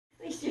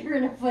least you're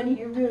in a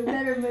funnier mood,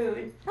 better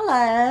mood.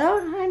 Hello,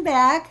 I'm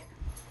back.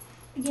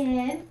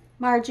 Again.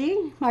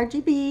 Margie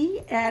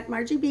B at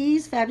Margie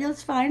B's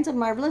Fabulous Finds and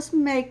Marvelous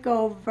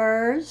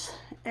Makeovers.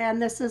 And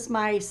this is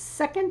my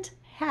second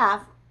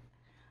half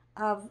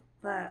of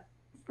the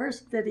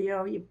first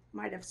video you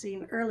might have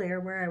seen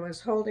earlier where I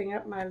was holding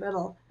up my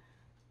little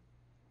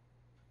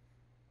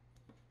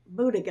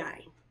Buddha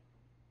guy.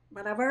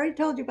 But I've already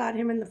told you about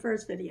him in the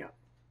first video.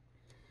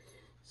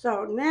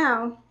 So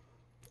now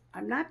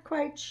I'm not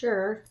quite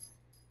sure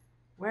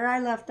where I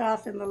left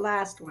off in the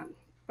last one,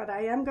 but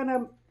I am going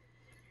to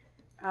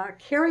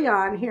carry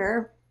on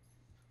here,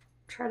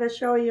 try to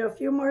show you a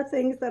few more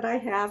things that I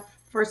have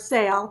for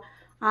sale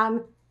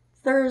on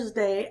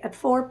Thursday at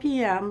 4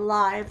 p.m.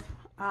 live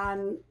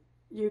on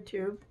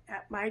YouTube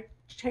at my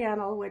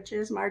channel, which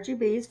is Margie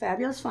B's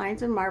Fabulous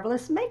Finds and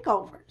Marvelous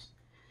Makeovers.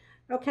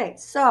 Okay,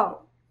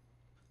 so,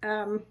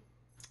 oops,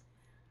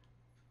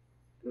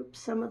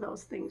 some of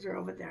those things are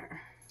over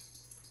there.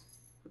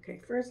 Okay,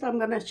 first I'm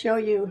going to show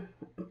you,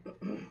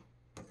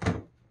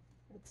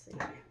 let's see.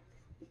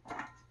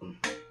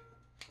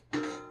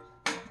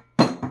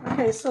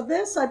 Okay, so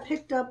this I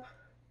picked up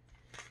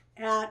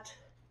at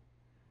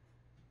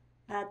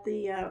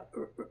the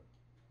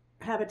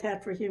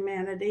Habitat for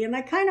Humanity, and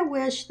I kind of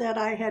wish that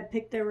I had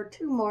picked, there were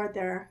two more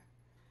there,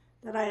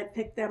 that I had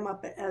picked them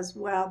up as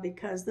well,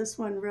 because this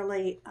one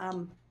really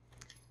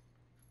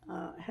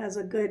has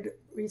a good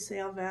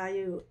resale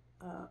value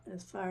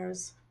as far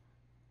as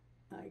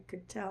I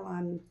could tell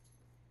on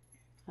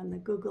the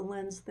Google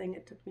Lens thing.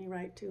 It took me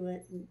right to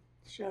it and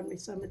showed me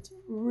some. It's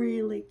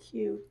really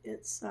cute.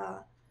 It's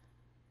a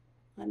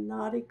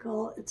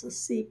nautical, it's a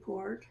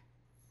seaport,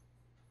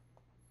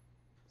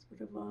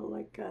 sort of a,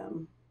 like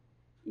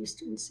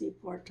Eastern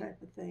seaport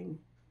type of thing.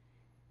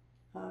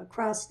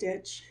 Cross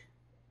stitch,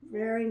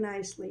 very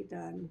nicely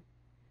done.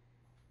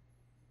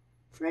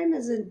 Frame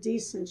is in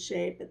decent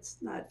shape. It's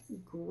not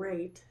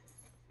great,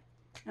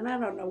 and I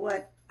don't know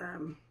what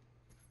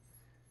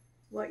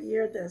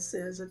year this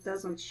is. It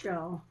doesn't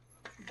show.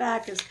 The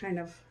back is kind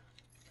of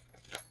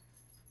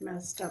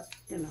messed up,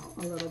 you know,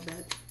 a little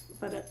bit,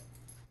 but it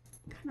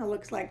kind of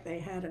looks like they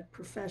had it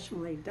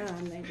professionally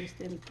done. They just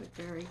didn't put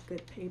very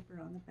good paper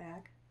on the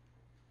back.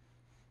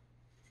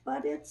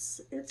 But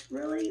it's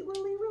really,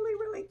 really, really,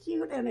 really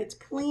cute, and it's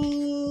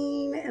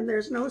clean, and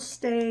there's no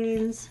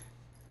stains.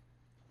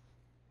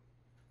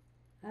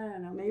 I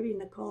don't know, maybe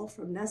Nicole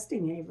from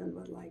Nesting Haven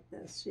would like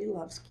this. She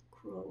loves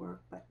crewel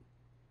work, but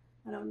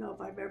I don't know if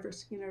I've ever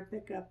seen her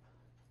pick up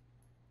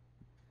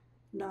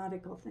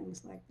nautical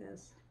things like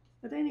this.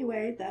 But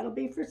anyway, that'll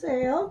be for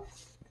sale.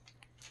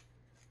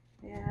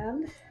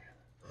 And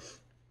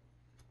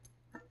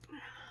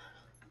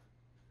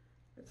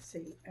let's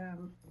see,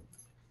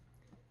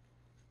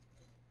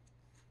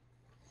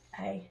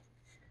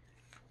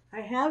 I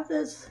have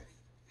this,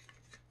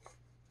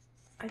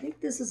 I think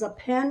this is a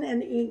pen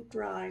and ink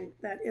drawing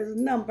that is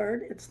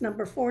numbered. It's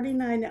number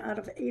 49 out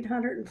of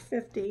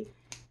 850.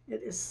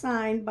 It is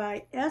signed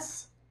by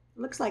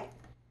looks like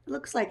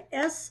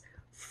S.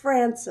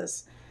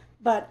 Francis,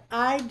 but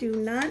I do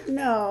not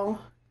know.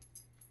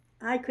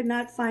 I could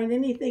not find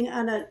anything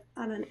on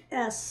an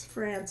S.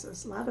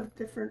 Francis. A lot of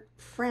different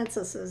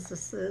Francises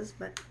this is,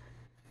 but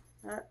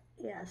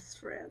yes,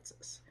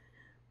 Francis.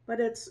 But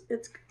it's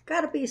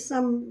got to be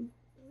some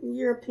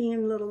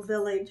European little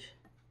village,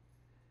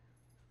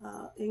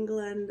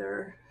 England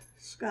or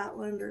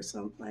Scotland or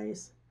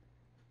someplace.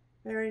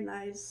 Very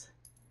nice.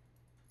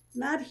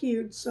 Not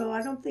huge, so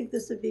I don't think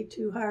this would be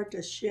too hard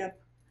to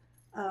ship.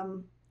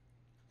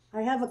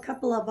 I have a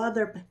couple of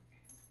other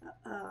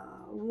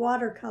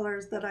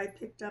watercolors that I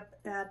picked up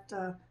at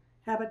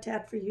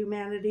Habitat for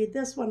Humanity.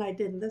 This one I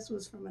didn't. This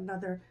was from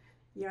another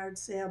yard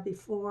sale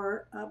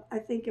before. I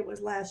think it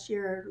was last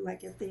year,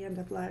 like at the end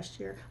of last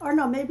year. Or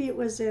no, maybe it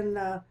was in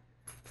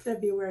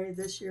February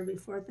this year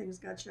before things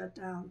got shut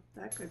down.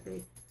 That could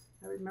be.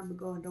 I remember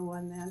going to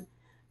one then.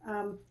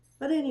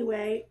 But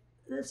anyway,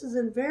 this is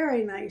in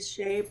very nice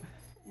shape,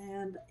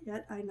 and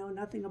yet I know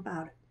nothing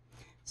about it.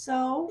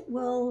 So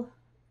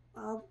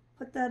I'll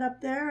put that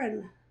up there,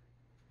 and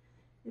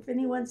if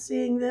anyone's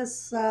seeing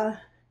this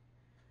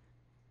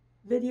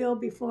video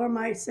before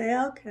my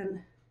sale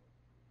can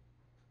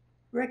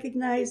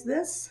recognize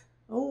this,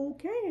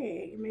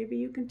 okay, maybe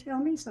you can tell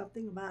me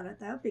something about it.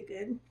 That would be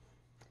good.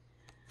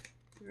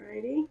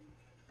 Alrighty.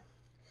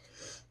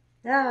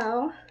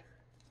 Now,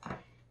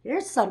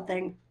 here's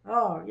something.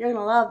 Oh, you're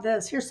gonna love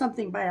this. Here's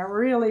something by a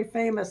really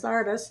famous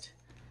artist.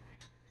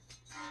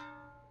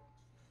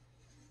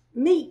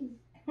 Me.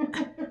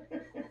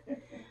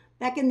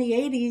 Back in the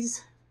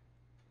 80s,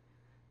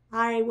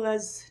 I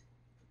was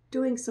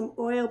doing some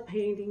oil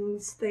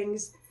paintings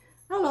things.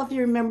 I don't know if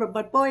you remember,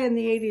 but boy, in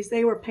the 80s,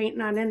 they were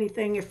painting on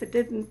anything. If it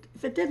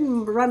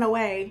didn't run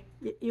away,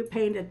 you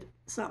painted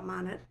something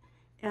on it.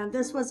 And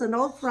this was an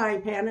old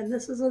frying pan, and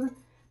this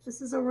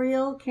is a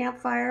real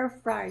campfire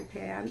frying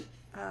pan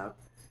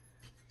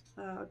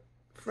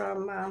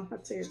from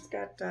let's see, it's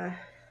got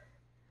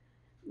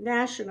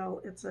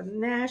National. It's a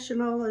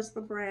National is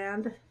the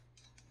brand.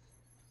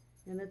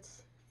 and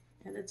it's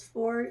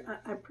for,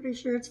 I'm pretty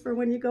sure it's for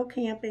when you go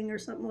camping or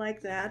something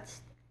like that.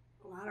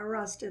 A lot of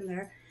rust in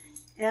there.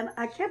 And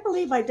I can't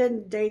believe I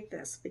didn't date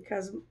this,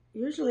 because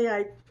usually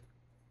I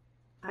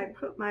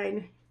put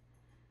my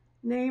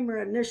name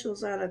or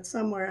initials on it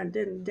somewhere and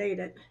didn't date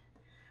it.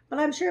 But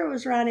I'm sure it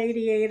was around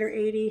 88 or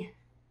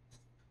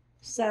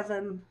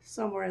 87,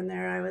 somewhere in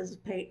there. I was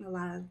painting a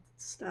lot of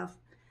stuff.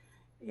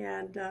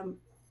 And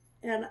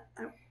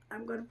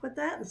I'm going to put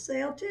that in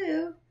sale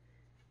too,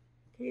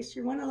 in case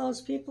you're one of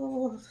those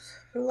people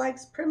who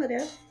likes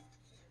primitive.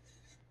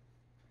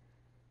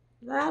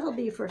 That'll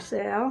be for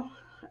sale.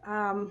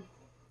 Um,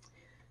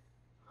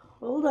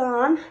 hold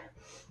on.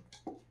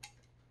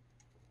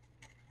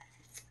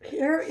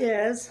 Here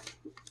is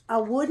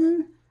a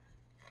wooden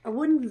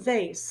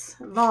vase,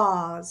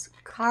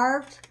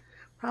 carved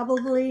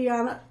probably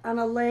on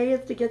a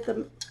lathe to get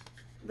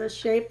the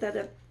shape that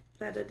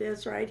it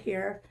is right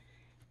here.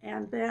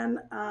 And then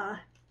I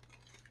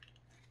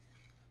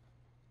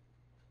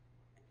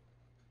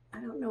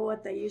don't know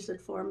what they use it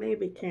for.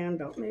 Maybe a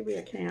candle,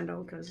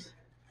 because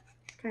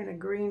it's kind of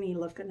greeny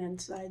looking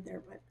inside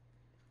there.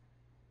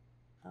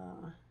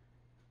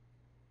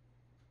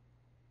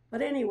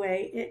 But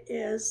anyway, it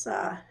is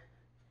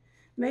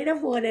made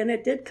of wood, and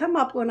it did come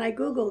up when I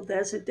Googled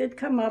this. It did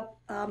come up,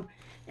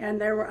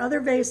 and there were other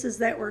vases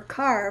that were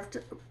carved,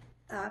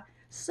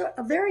 so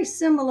a very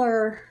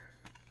similar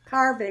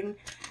carving.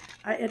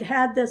 It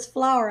had this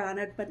flower on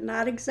it, but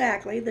not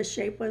exactly. The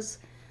shape was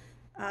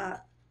a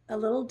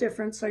little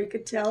different, so you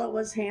could tell it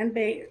was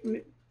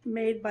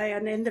made by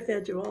an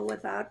individual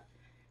without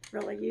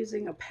really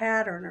using a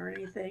pattern or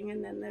anything.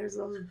 And then there's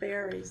those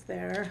berries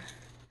there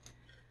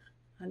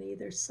on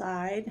either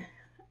side.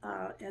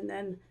 And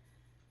then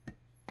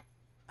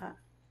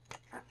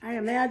I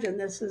imagine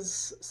this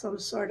is some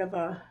sort of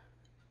a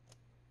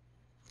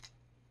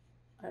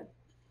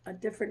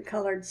different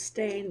colored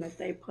stain that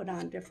they put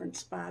on different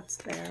spots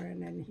there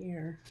and in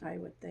here, I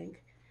would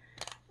think.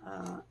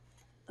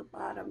 The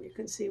bottom, you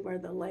can see where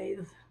the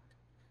lathe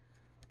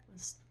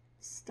was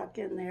stuck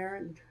in there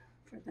and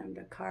for them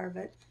to carve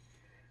it.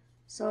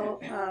 So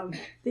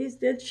these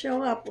did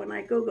show up when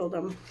I Googled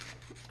them.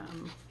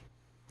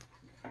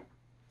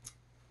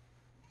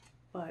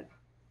 But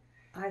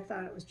I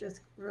thought it was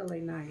just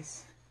really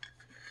nice.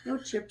 No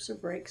chips or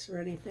breaks or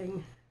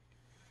anything.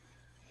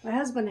 My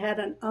husband had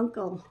an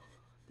uncle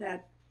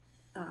that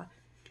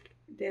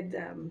did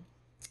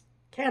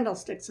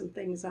candlesticks and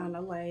things on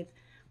a lathe,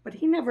 but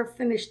he never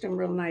finished them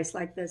real nice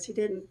like this. He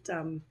didn't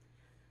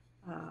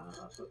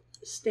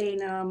stain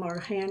them or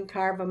hand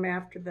carve them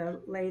after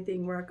the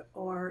lathing work,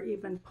 or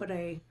even put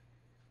a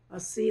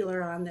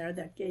sealer on there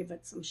that gave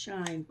it some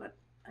shine. But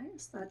I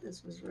just thought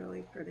this was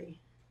really pretty.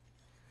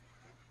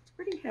 It's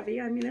pretty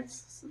heavy. I mean,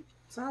 it's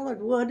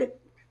solid wood,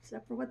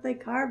 except for what they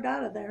carved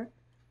out of there.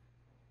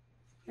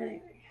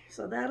 Anyway,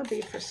 so that'll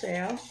be for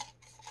sale.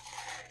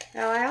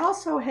 Now I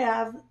also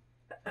have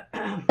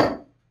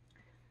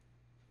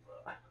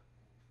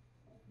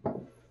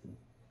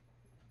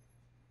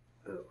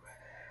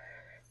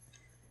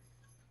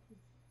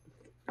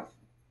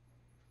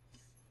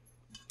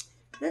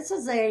this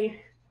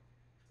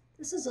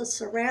is a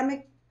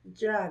ceramic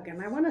jug,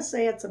 and I want to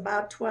say it's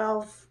about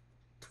 12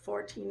 to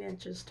 14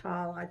 inches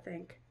tall, I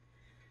think.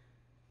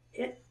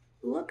 It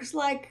looks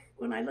like,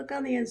 when I look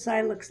on the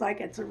inside, it looks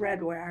like it's a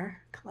redware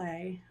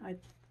clay, I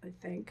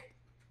think.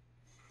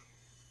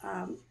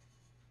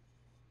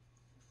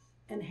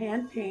 And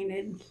hand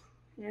painted,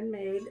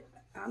 handmade.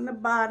 On the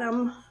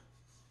bottom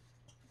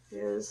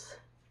is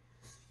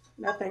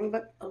nothing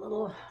but a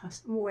little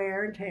some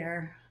wear and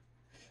tear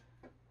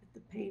with the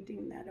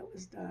painting that it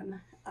was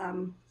done.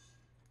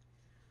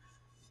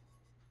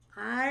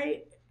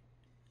 I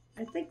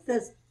think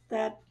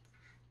that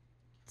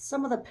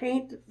some of the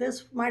paint,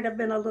 this might have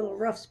been a little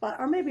rough spot,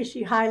 or maybe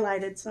she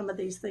highlighted some of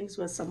these things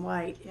with some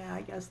white. Yeah,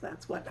 I guess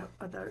that's what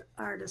the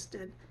artist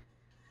did.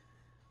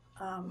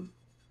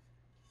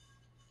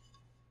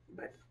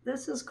 But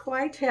this is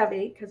quite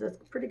heavy because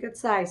it's a pretty good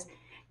size.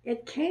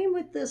 It came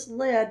with this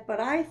lid,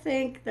 but I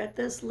think that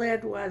this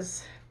lid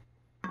was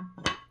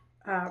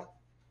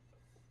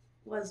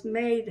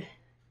made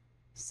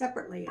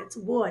separately. It's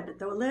wood.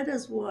 The lid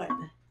is wood.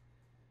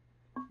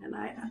 And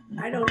I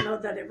don't know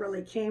that it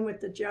really came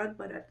with the jug,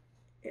 but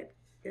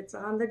it's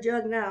on the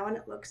jug now, and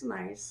it looks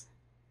nice.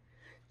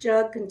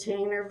 Jug,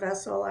 container,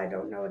 vessel, I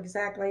don't know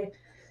exactly.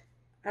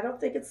 I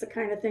don't think it's the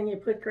kind of thing you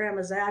put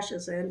grandma's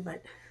ashes in,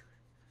 but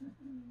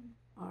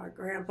or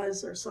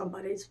grandpa's or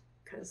somebody's,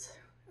 because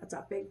that's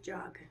a big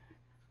jug.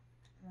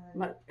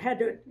 But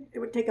it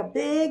would take a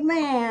big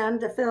man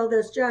to fill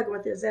this jug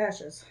with his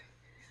ashes.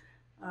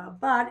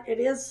 But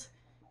it's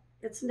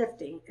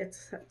nifty.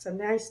 It's a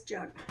nice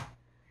jug.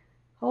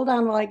 Hold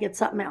on while I get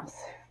something else.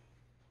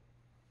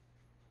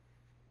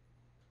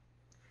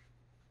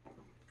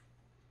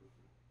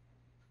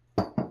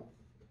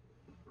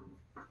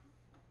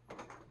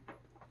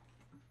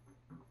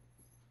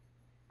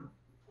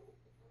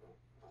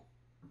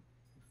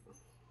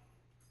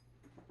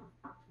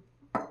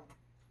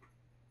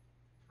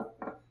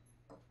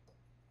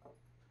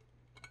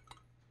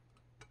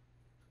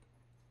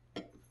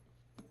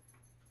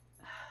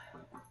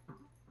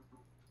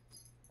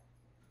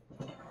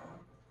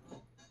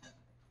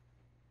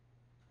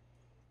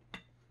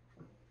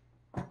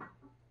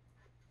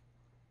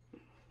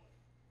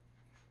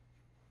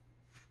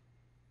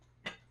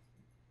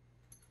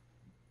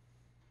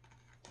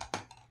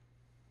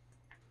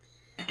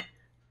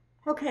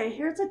 Okay,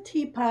 here's a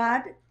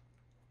teapot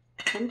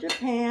from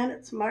Japan.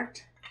 It's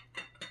marked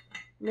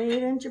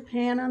made in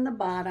Japan on the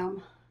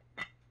bottom.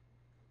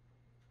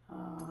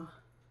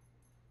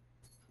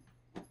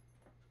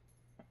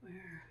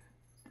 Where?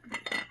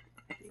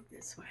 I think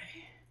this way.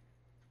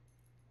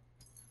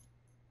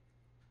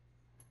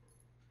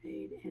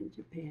 Made in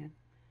Japan.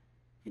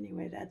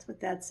 Anyway, that's what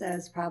that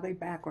says, probably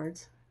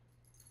backwards.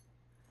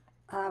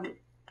 And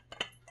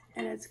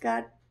it's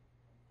got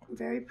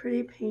very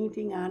pretty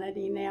painting on it,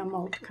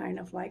 enameled, kind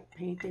of like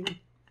painting.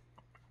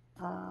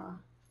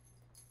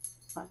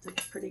 Lots of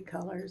pretty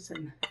colors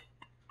and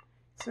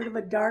sort of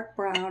a dark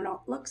brown. It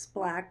looks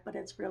black, but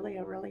it's really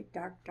a really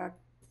dark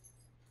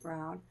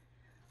brown.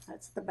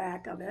 That's the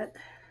back of it.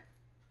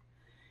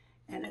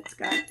 And it's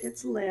got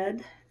its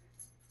lid.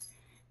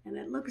 And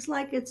it looks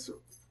like it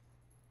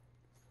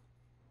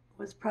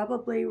was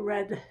probably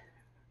red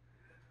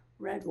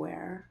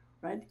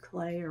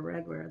clay or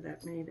redware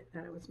that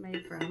it was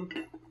made from.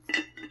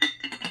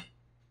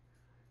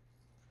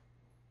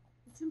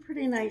 It's in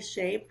pretty nice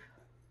shape.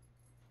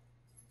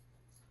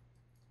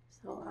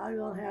 So I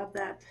will have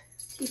that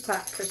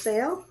teapot for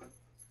sale.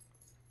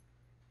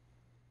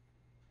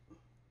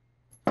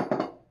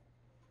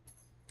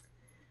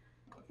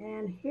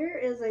 And here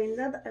is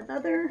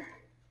another,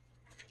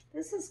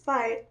 this is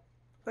by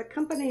the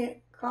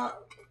company called,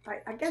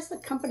 I guess the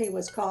company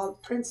was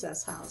called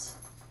Princess House.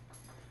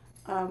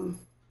 I'm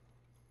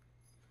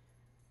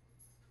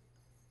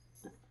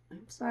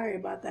sorry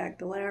about that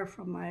glare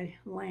from my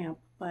lamp,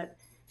 but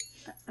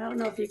I don't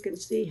know if you can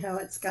see how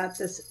it's got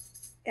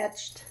this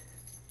etched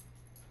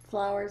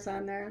flowers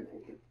on there.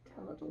 I can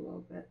tell it a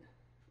little bit.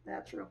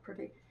 That's real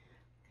pretty.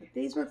 But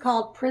these were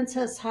called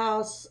Princess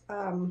House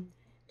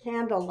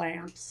candle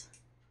lamps.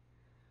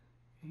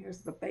 Here's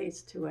the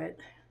base to it.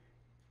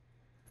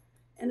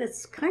 And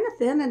it's kind of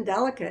thin and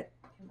delicate.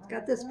 It's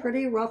got this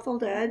pretty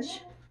ruffled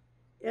edge.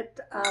 It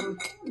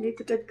needs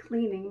a good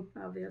cleaning,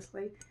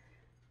 obviously.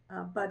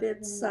 But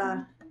it's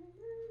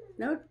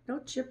no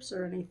chips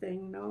or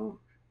anything, no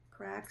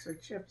cracks or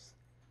chips.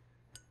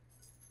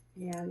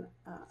 And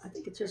I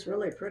think it's just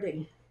really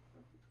pretty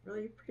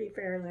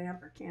fairy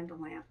lamp or candle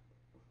lamp.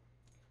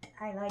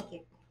 I like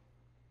it.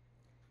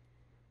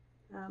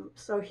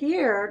 So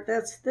here,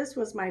 this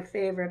was my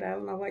favorite. I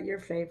don't know what your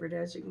favorite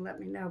is. You can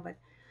let me know, but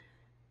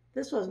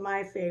this was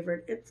my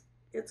favorite.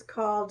 It's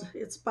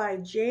by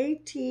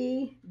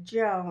J.T.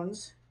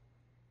 Jones.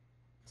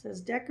 It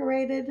says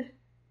decorated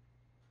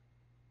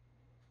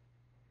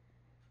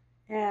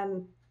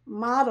and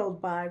modeled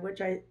by,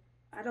 which I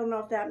don't know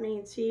if that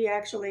means he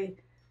actually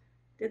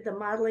did the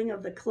modeling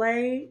of the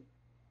clay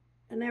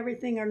and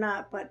everything or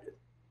not, but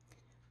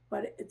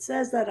it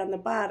says that on the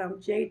bottom,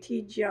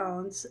 J.T.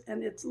 Jones,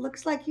 and it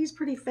looks like he's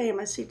pretty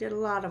famous. He did a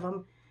lot of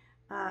them,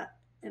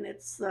 and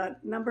it's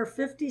number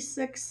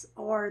 56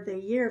 or the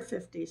year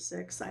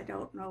 56. I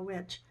don't know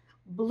which.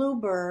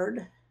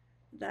 Bluebird,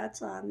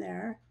 that's on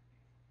there.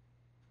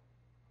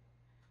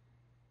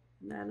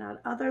 And then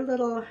another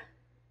little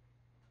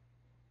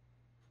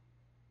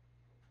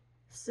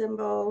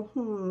symbol.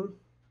 I'm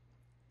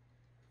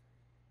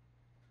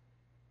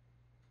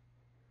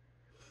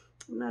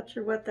not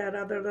sure what that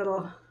other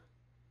little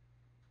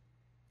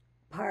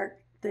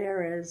part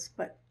there is,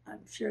 but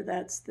I'm sure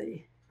that's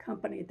the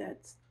company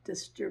that's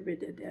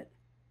distributed it.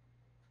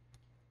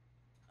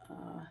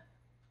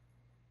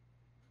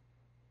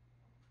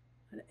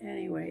 But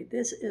anyway,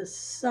 this is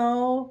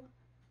so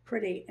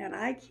pretty, and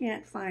I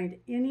can't find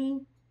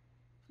any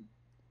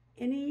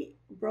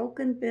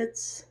broken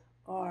bits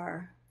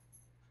or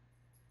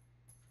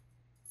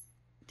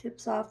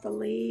tips off the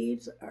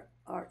leaves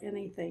or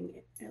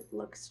anything. It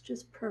looks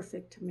just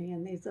perfect to me,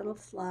 and these little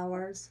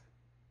flowers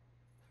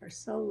are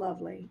so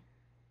lovely.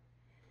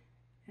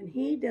 And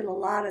he did a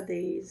lot of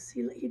these.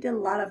 He did a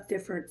lot of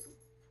different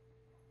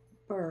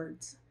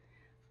birds.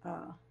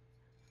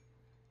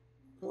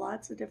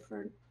 Lots of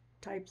different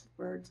types of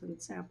birds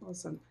and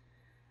samples. And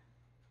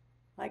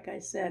like I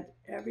said,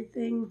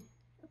 everything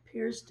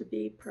appears to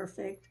be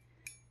perfect.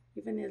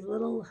 Even his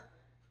little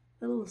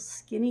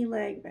skinny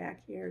leg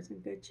back here is in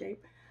good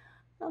shape.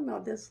 I don't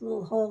know, this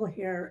little hole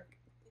here,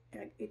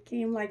 it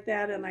came like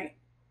that, and I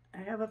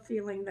have a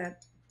feeling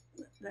that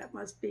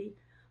must be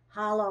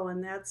hollow,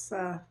 and that's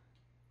where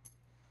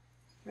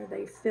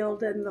they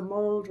filled in the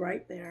mold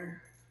right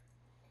there.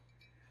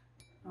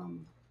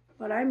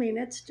 But I mean,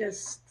 it's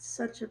just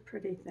such a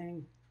pretty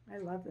thing. I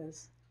love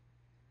this.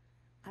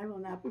 I will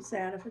not be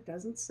sad if it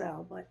doesn't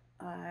sell, but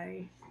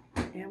I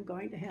am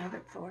going to have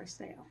it for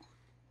sale.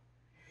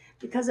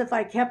 Because if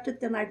I kept it,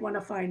 then I'd want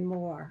to find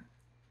more.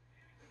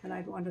 And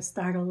I'd want to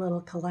start a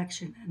little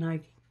collection. And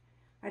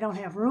I don't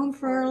have room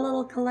for a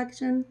little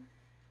collection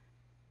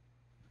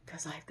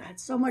because I've got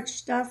so much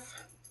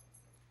stuff.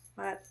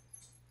 But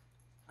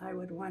I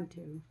would want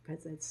to,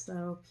 because it's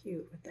so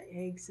cute with the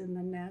eggs in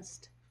the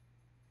nest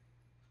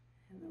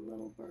and the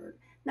little bird.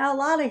 Now, a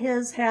lot of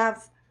his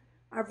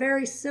are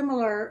very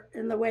similar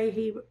in the way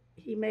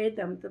he made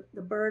them.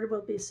 The bird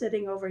will be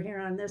sitting over here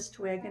on this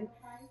twig in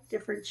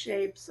different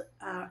shapes,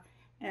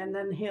 and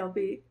then he'll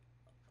be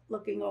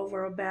looking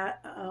over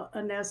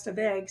a nest of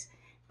eggs,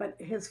 but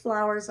his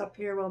flowers up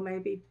here will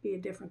maybe be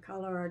a different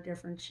color or a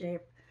different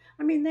shape.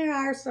 I mean, there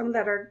are some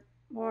that are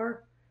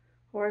more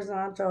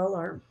horizontal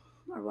or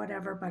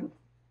whatever, but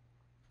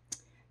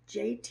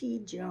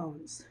J.T.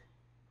 Jones,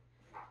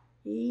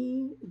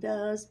 he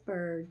does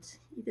birds.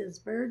 He does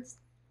birds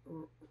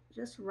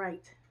just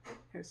right.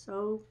 They're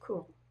so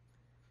cool.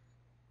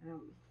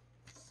 Um,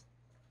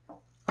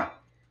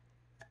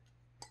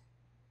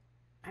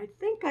 I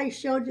think I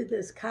showed you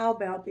this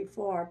cowbell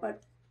before,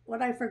 but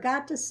what I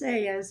forgot to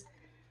say is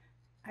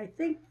I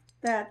think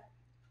that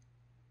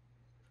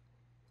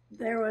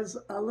there was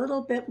a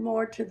little bit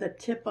more to the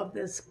tip of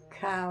this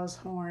cow's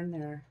horn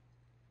there.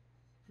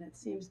 And it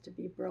seems to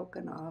be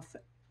broken off,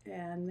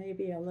 and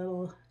maybe a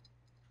little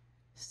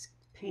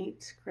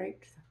paint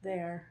scraped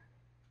there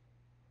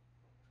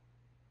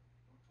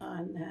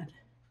on that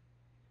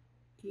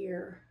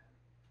ear.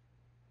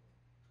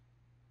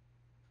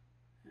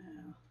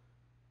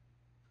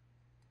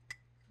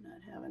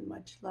 Not having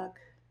much luck.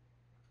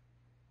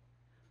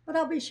 But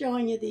I'll be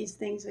showing you these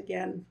things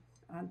again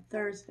on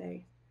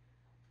Thursday,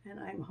 and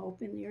I'm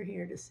hoping you're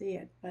here to see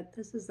it. But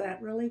this is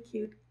that really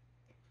cute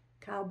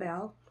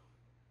cowbell.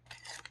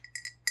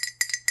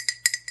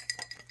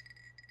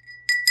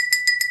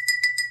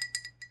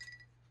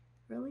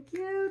 Really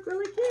cute,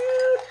 really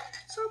cute.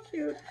 So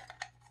cute.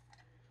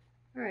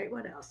 All right,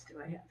 what else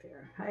do I have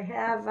here?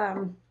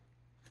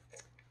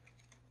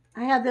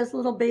 I have this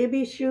little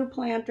baby shoe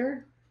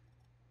planter.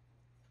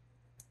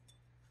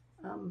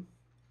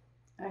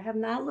 I have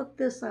not looked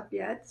this up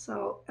yet,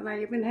 and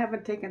I even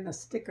haven't taken the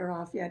sticker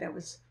off yet. It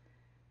was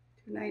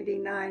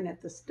 $2.99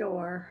 at the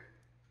store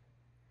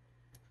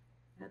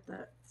at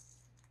the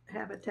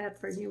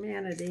Habitat for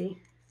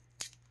Humanity.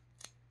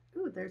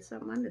 Ooh, there's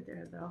something under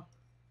there though.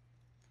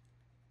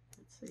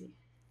 Let's see.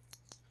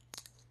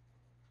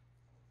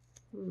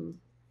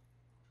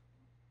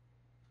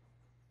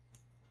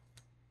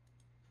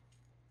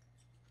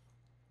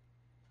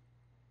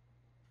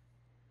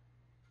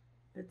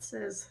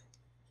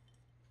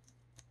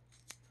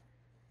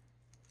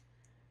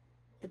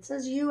 It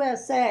says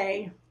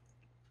USA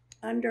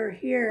under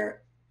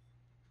here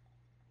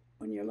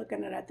when you're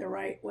looking at it the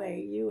right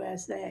way,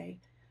 USA.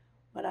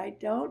 But I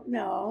don't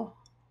know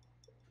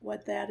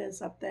what that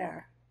is up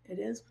there. It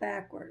is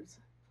backwards,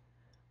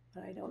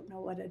 but I don't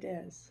know what it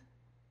is.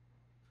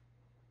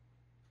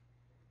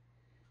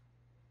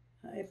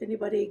 If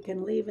anybody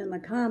can leave in the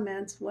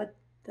comments what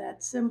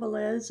that symbol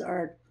is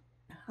or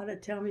how to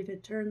tell me to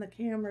turn the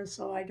camera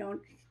so I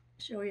don't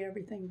show you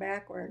everything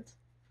backwards.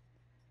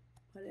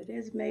 But it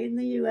is made in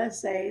the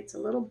USA. It's a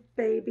little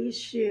baby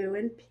shoe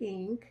in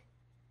pink.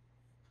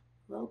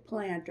 Little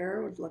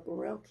planter would look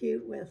real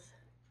cute with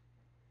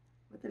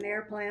an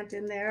air plant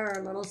in there, or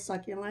a little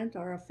succulent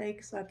or a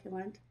fake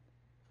succulent.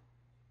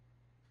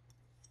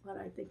 But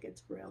I think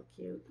it's real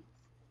cute.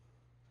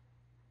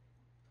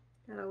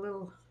 Got a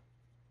little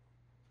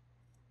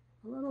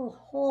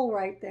hole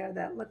right there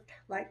that looked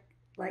like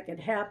it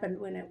happened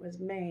when it was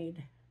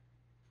made.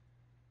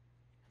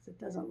 It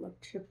doesn't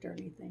look chipped or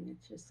anything.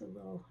 It's just a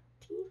little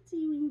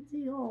teensy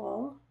weensy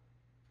hole.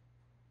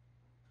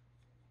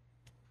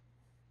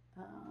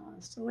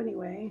 So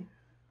anyway,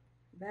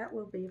 that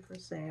will be for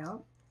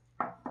sale.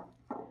 I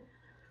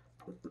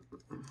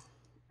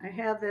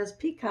have this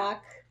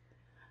peacock,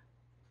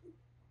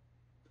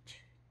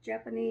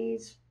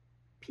 Japanese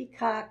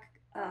peacock.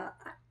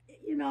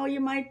 You know, you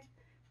might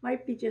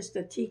be just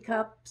a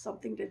teacup,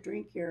 something to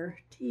drink your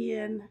tea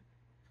in.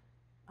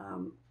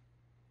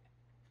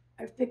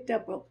 I've picked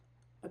up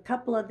a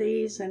couple of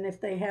these, and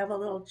if they have a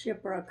little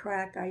chip or a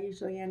crack, I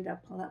usually end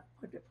up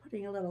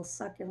putting a little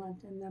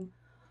succulent in them,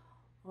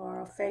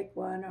 or a fake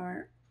one,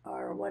 or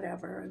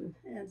whatever,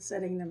 and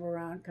setting them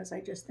around because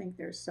I just think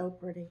they're so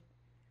pretty.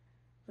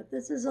 But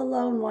this is a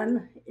lone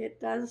one.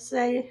 It does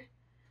say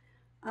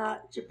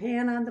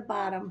Japan on the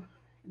bottom,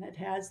 and it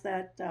has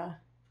that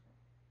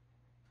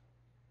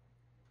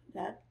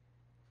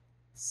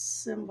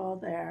symbol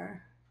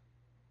there.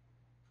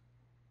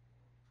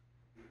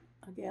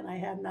 Again, I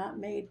have not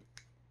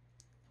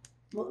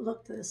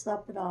looked this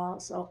up at all,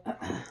 so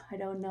I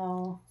don't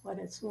know what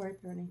it's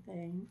worth or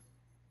anything.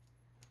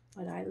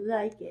 But I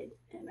like it,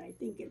 and I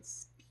think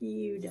it's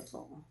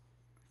beautiful,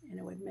 and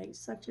it would make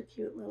such a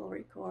cute little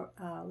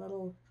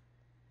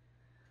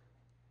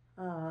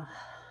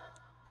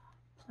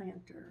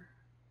planter.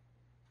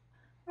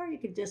 Or you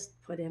could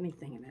just put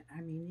anything in it. I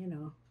mean, you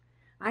know,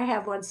 I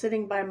have one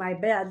sitting by my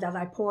bed that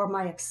I pour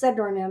my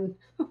Excedrin in,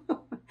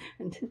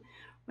 and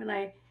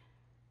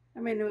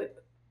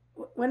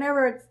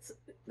whenever it's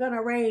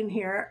gonna rain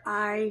here,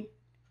 I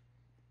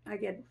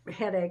get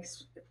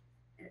headaches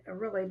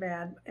really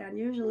bad, and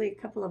usually a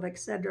couple of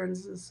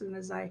Excedrins as soon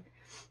as I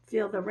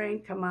feel the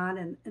rain come on,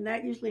 and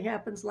that usually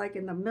happens like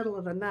in the middle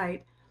of the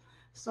night.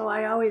 So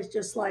I always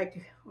just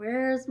like,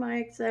 where's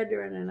my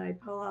Excedrin? And I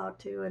pull out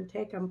two and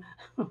take them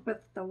with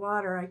the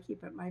water I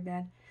keep at my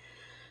bed.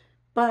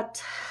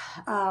 But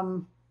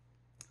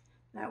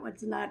that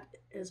one's not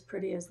as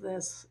pretty as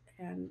this,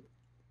 and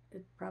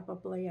I've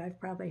probably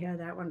had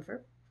that one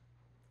for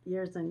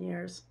years and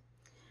years.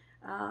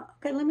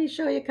 Okay, let me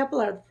show you a couple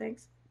other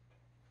things.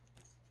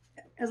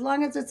 As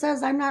long as it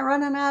says I'm not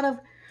running out of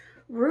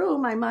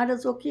room, I might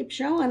as well keep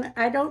showing.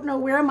 I don't know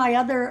where my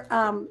other,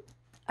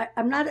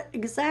 I'm not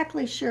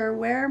exactly sure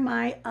where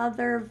my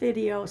other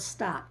video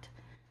stopped.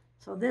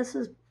 So this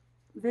is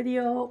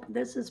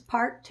this is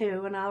part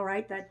 2, and I'll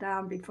write that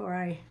down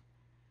before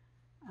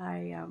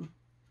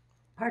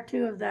part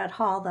 2 of that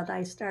haul that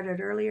I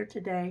started earlier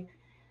today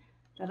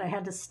that I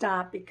had to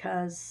stop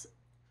because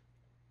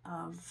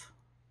of,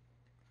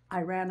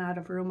 I ran out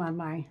of room on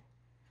my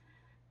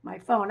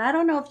phone. I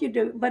don't know if you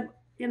do, but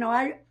you know,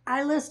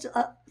 I list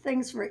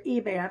things for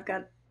eBay. I've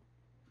got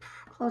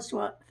close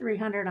to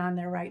 300 on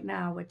there right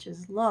now, which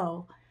is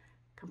low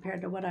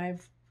compared to what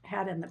I've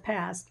had in the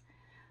past.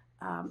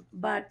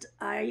 But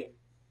I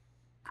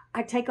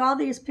take all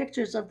these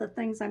pictures of the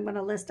things I'm going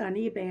to list on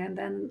eBay, and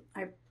then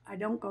I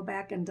don't go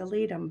back and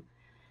delete them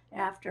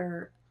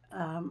after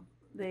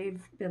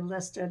they've been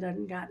listed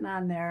and gotten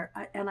on there.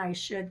 And I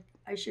should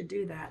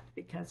do that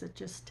because it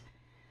just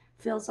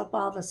fills up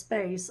all the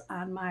space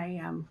on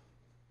my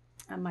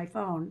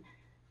phone.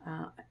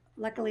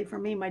 Luckily for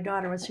me, my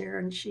daughter was here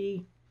and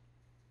she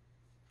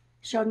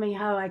showed me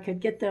how I could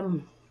get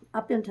them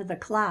up into the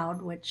cloud,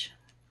 which,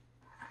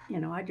 you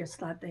know, I just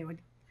thought they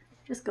would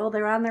just go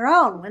there on their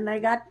own when they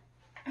got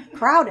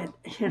crowded,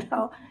 you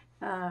know.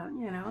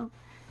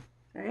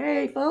 Say,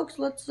 hey folks,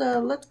 let's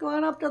go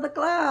on up to the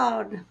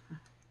cloud.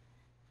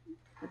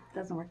 It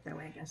doesn't work that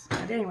way, I guess.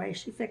 But anyway,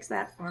 she fixed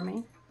that for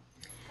me.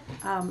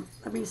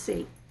 Let me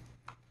see.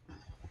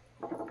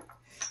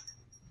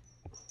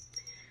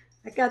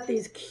 I got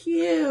these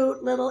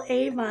cute little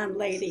Avon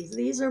ladies.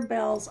 These are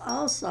Belle's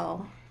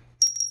also.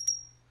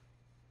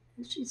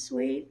 Isn't she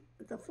sweet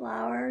with the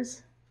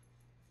flowers?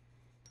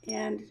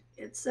 And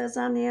it says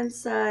on the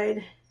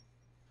inside,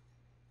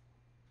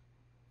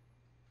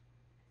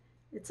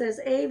 it says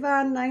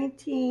Avon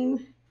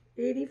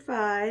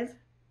 1985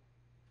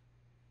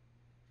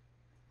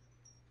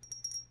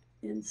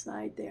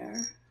 inside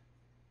there.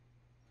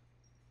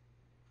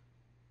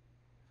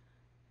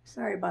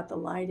 Sorry about the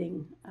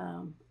lighting.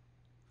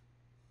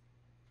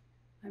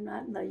 I'm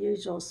not in the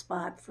usual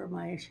spot for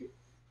my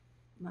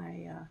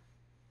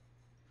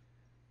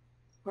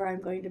where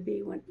I'm going to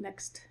be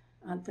next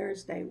on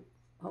Thursday.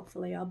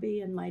 Hopefully I'll be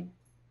in my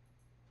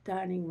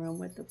dining room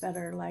with the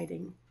better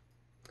lighting.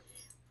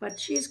 But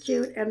she's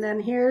cute. And then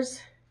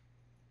here's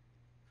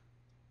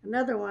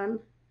another one,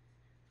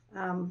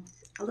 a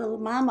little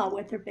mama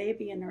with her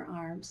baby in her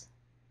arms.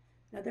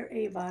 Another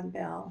Avon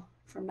Belle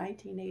from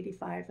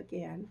 1985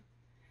 again.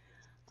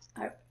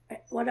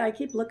 What I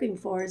keep looking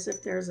for is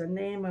if there's a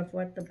name of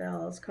what the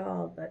bell is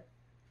called, but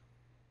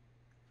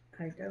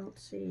I don't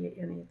see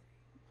anything.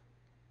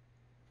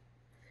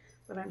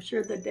 But I'm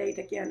sure the date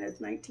again is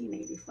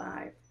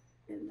 1985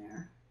 in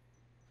there.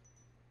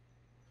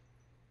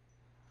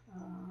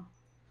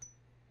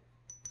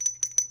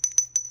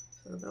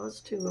 So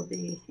those two will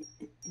be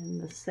in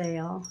the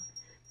sale.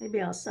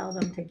 Maybe I'll sell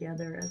them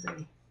together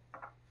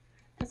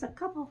as a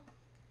couple.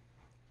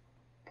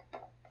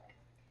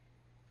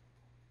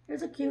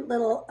 Here's a cute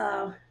little,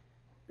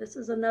 this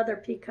is another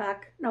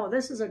peacock. No,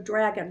 this is a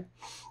dragon.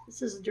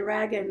 This is a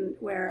dragon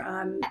where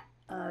on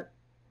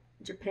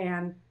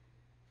Japan,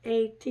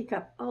 a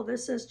teacup. Oh,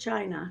 this is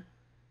China.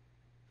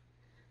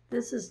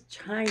 This is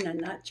China,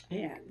 not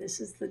Japan.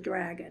 This is the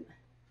dragon.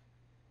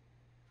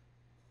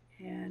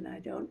 And I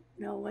don't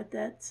know what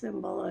that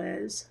symbol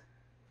is.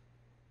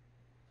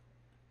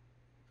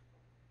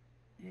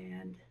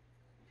 And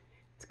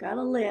it's got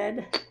a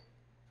lid.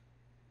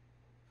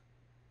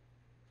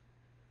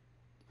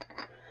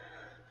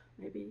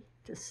 Maybe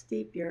to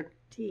steep your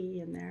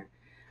tea in there.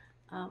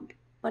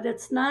 But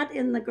it's not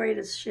in the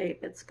greatest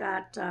shape. It's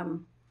got a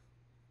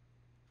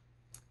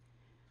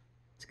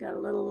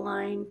little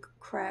line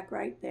crack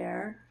right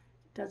there.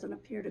 It doesn't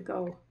appear to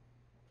go,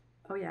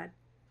 oh yeah,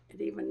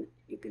 you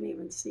can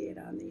even see it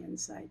on the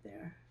inside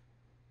there,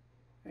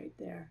 right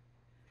there.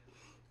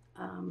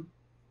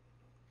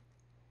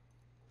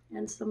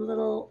 And some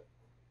little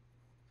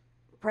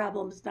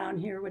problems down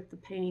here with the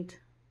paint.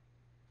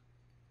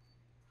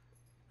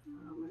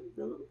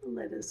 The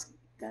lid has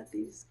got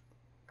these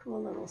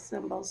cool little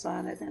symbols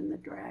on it and the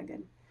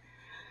dragon.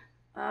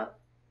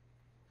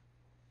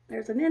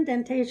 There's an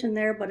indentation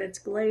there, but it's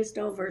glazed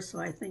over, so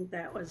I think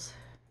that was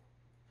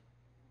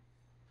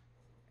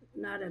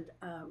not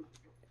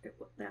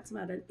that's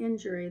not an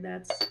injury.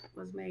 That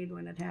was made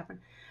when it happened.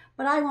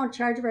 But I won't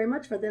charge very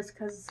much for this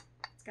because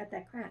it's got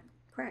that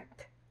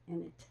crack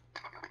in it.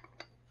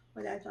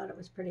 But I thought it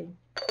was pretty,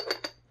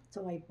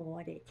 so I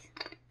bought it.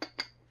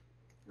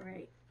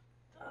 Right.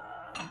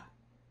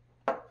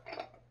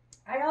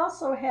 I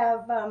also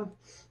have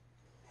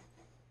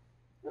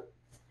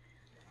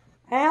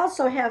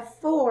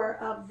 4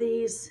 of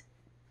these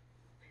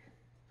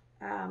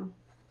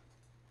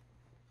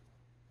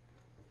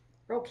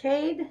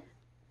brocade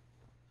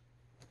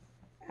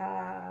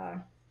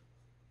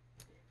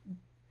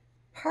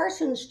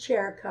Parsons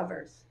chair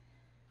covers.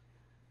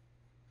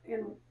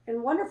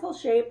 in wonderful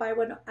shape. I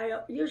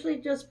usually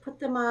just put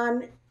them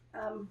on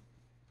um,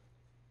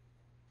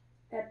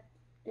 at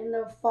in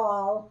the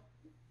fall.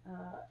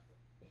 Uh,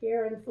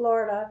 Here in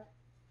Florida,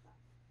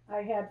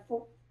 I had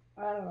four,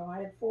 I don't know, I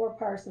had four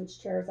Parsons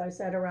chairs I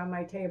set around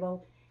my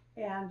table,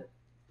 and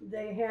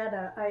they had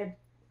I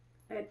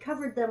had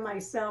covered them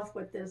myself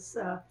with this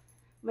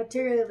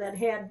material that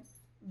had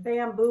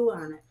bamboo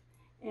on it.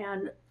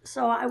 And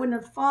so when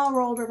the fall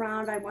rolled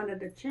around, I wanted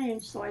to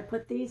change, so I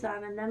put these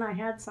on, and then I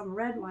had some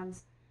red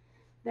ones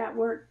that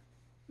weren't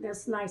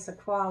this nice a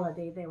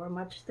quality. They were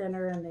much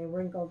thinner and they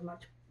wrinkled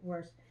much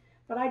worse.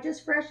 But I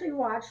just freshly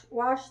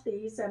washed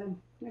these,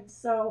 and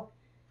so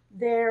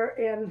they're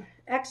in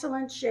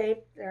excellent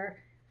shape. They're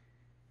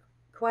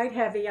quite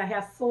heavy. I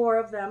have four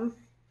of them,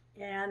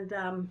 and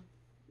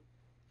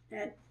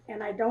and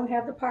and I don't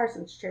have the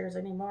Parsons chairs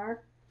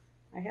anymore.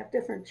 I have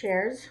different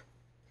chairs.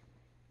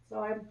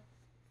 So I'm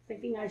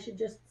thinking I should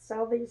just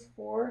sell these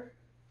four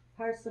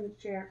Parsons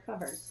chair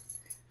covers.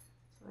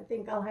 So I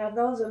think I'll have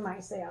those in my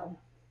sale.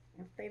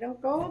 If they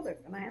don't go, they're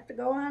gonna have to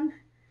go on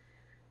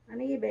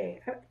eBay.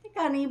 I think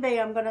on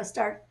eBay I'm gonna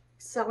start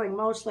selling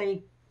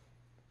mostly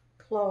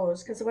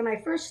clothes, because when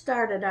I first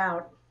started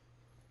out,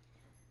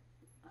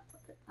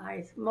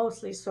 I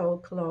mostly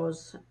sold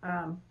clothes,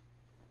 and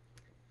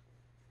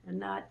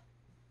not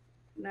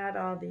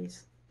all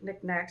these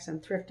knickknacks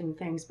and thrifting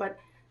things, but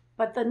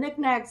the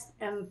knickknacks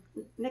and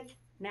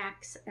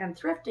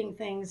thrifting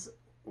things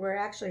were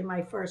actually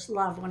my first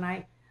love. When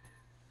I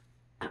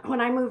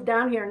moved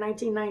down here in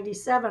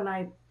 1997,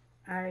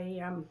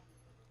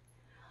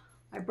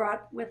 I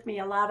brought with me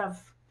a lot of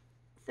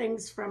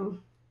things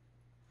from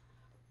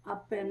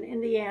up in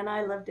Indiana.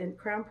 I lived in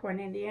Crown Point,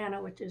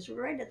 Indiana, which is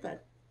right at the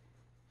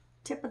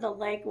tip of the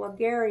lake. Well,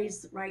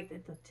 Gary's right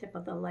at the tip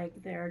of the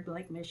lake there,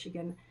 Lake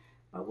Michigan.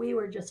 But we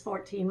were just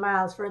 14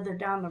 miles further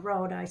down the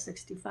road,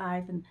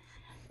 I-65,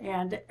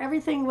 and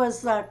everything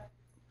was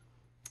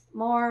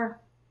more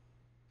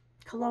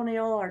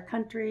colonial or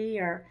country,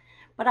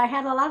 but I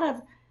had a lot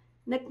of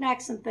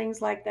knickknacks and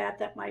things like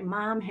that my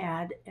mom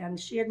had, and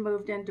she had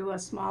moved into a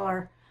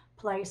smaller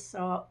place,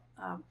 so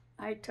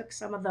I took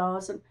some of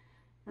those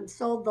and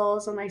sold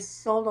those, and I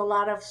sold a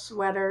lot of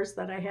sweaters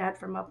that I had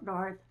from up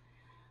north,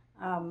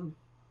 because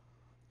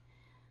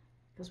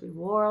we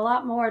wore a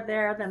lot more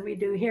there than we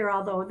do here,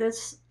 although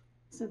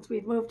since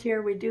we've moved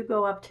here, we do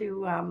go up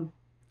to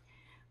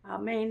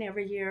Maine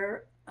every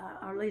year,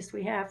 or at least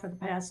we have for the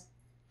past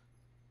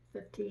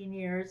 15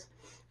 years,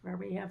 where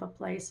we have a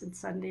place in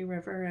Sunday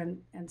River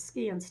and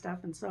ski and stuff.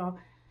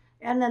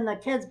 And then the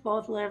kids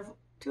both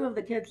two of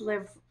the kids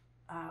live,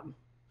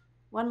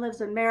 one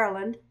lives in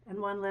Maryland and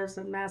one lives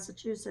in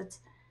Massachusetts.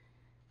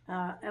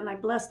 And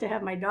I'm blessed to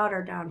have my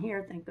daughter down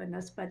here, thank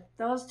goodness. But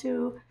those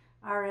two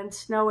are in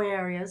snowy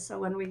areas, so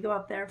when we go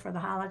up there for the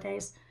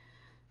holidays,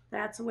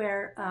 that's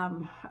where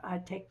I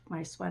take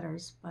my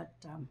sweaters. But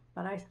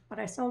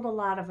I sold a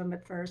lot of them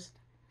at first,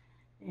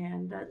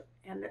 and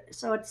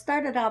so it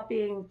started out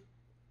being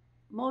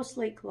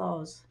mostly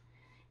clothes,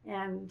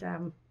 and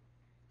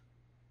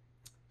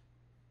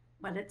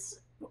but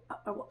it's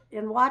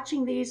in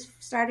watching these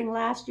starting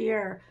last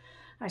year,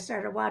 I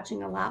started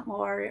watching a lot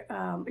more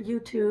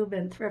YouTube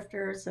and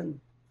thrifters and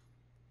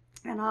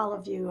all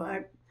of you.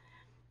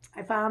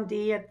 I found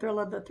Dee at Thrill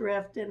of the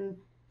Thrift, and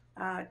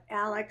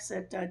Alex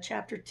at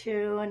Chapter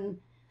 2, and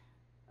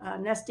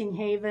Nesting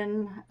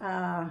Haven,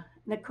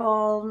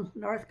 Nicole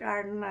North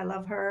Garden. I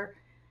love her.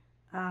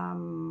 I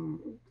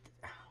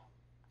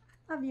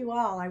love you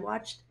all. I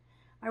watched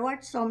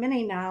so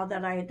many now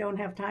that I don't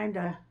have time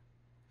to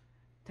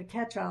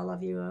catch all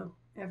of you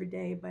every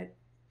day, but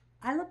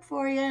I look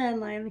for you,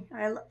 and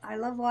I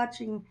love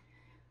watching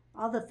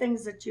all the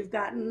things that you've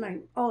gotten.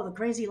 The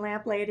Crazy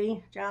Lamp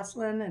Lady,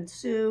 Jocelyn and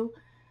Sue.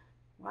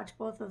 I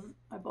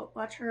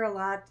watch her a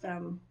lot,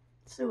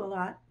 Sue a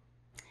lot.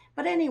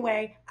 But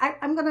anyway,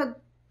 I'm gonna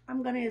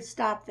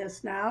stop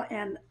this now,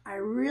 and I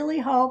really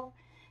hope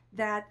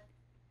that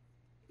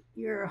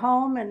you're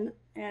home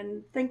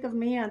and think of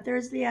me on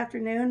Thursday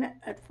afternoon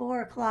at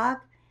 4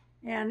 o'clock,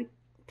 and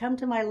come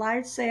to my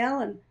live sale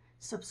and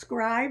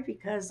subscribe,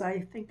 because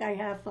I think I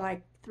have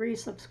like 3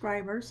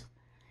 subscribers,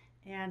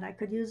 and I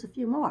could use a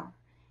few more.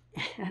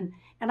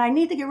 And I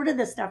need to get rid of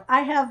this stuff.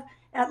 I have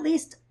at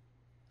least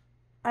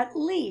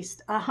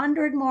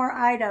 100 more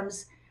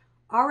items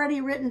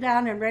already written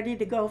down and ready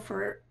to go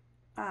for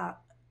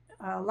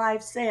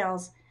live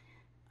sales.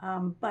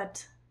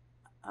 But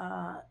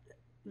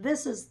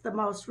this is the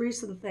most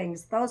recent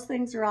things. Those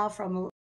things are all from